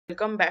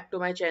Welcome back to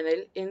my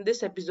channel. In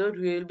this episode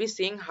we will be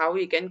seeing how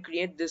we can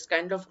create this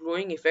kind of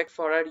glowing effect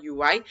for our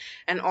UI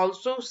and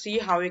also see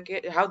how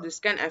this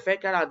can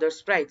affect our other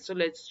sprites. So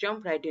let's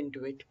jump right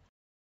into it.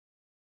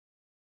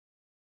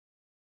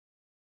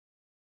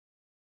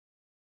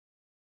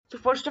 So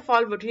first of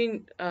all, what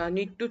we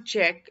need to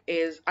check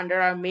is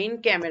under our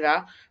main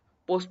camera,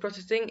 post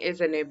processing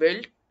is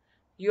enabled,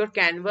 your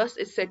canvas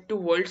is set to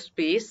world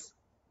space,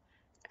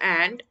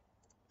 and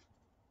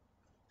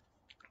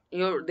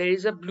there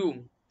is a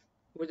bloom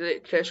with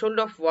a threshold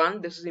of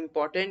 1. This is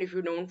important if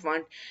you don't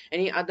want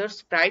any other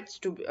sprites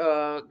to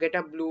get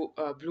a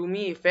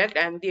bloomy effect,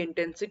 and the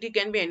intensity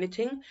can be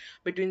anything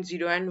between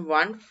 0 and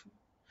 1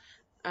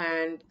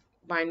 and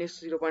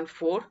minus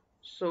 0.4.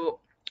 So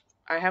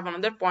I have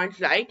another point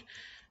light.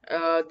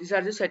 These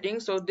are the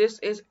settings. So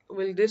this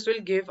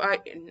will give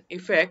an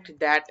effect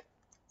that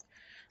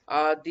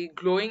the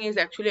glowing is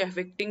actually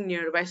affecting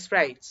nearby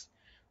sprites.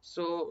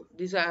 So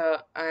these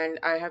are, and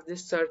I have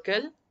this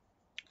circle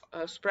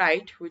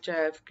sprite which I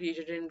have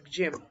created in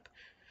GIMP,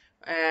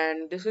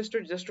 and this is to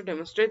just to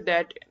demonstrate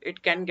that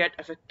it can get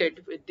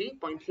affected with the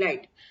point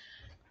light.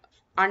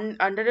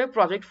 Under a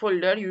project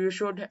folder, you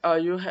should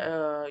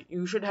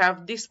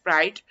have the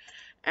sprite,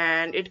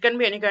 and it can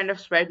be any kind of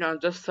sprite,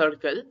 not just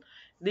circle.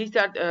 These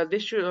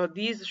should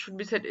be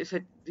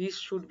these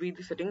should be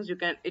the settings.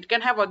 It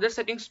can have other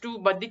settings too,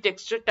 but the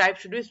texture type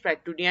should be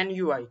sprite 2D and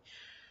UI.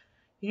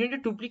 You need to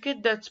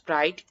duplicate that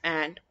sprite,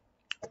 and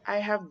I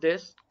have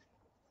this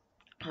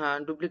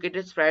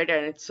duplicated sprite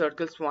and it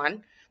circles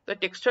 1. The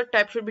texture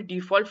type should be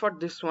default for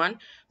this one,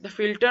 the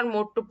filter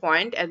mode to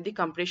point, and the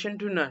compression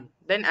to none.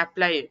 Then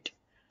apply it.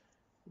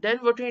 Then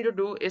what we need to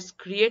do is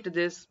create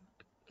this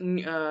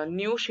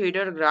new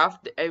shader graph,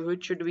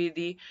 which should be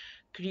the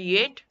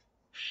create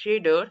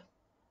shader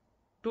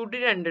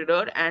 2D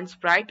renderer and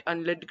sprite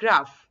unlit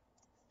graph.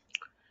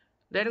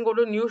 Then go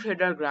to new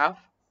shader graph,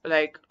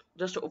 like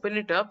just open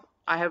it up.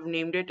 I have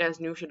named it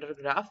as new shader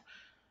graph,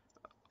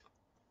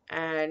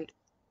 and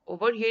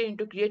over here you need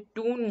to create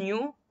two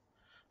new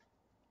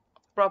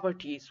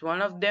properties.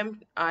 One of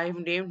them I've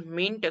named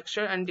main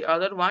texture and the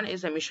other one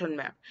is emission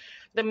map.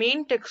 The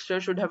main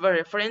texture should have a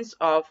reference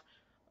of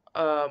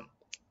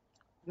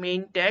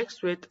main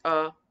text with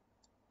a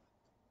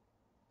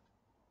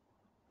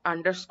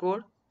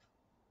underscore,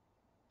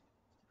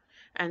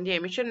 and the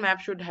emission map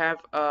should have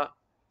a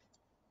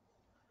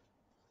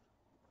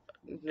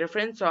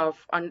reference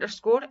of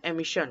underscore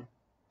emission.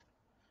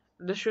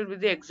 This should be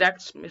the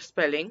exact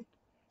spelling.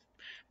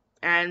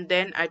 And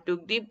then I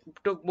took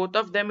both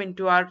of them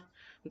into our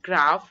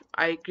graph.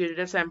 I created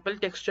a sample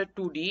texture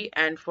 2D,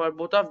 and for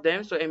both of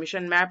them, so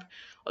emission map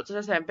also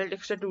has sample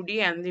texture 2D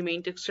and the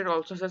main texture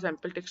also has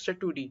sample texture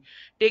 2D.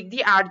 Take the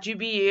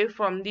RGBA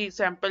from the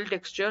sample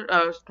texture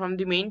from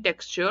the main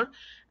texture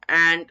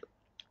and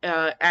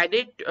add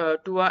it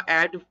to a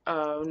add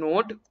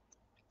node.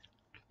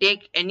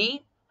 Take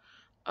any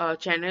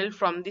channel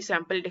from the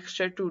sample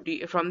texture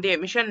 2D from the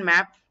emission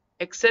map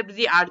except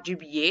the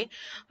RGBA.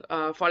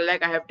 For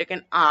like I have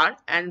taken R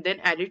and then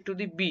add it to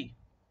the B.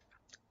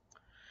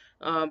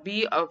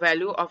 B a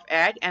value of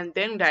add and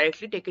then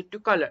directly take it to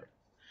color.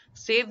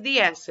 Save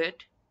the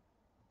asset,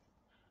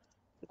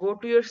 go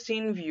to your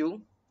scene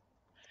view,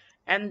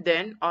 and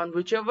then on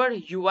whichever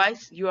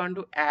UIs you want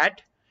to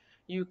add,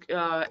 you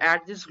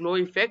add this glow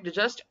effect.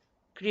 Just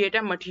create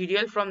a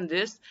material from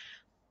this,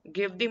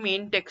 give the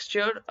main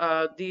texture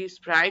the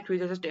sprite which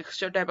has a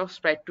texture type of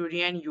sprite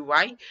 2D and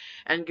UI,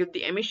 and give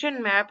the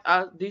emission map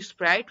the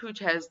sprite which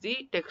has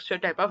the texture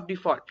type of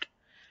default.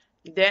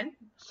 Then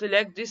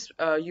select this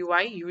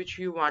UI which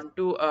you want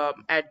to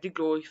add the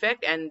glow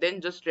effect, and then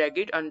just drag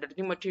it under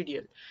the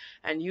material,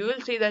 and you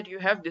will see that you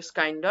have this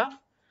kind of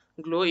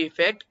glow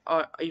effect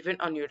or even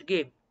on your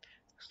game.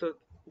 So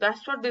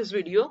that's for this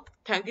video.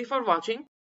 Thank you for watching.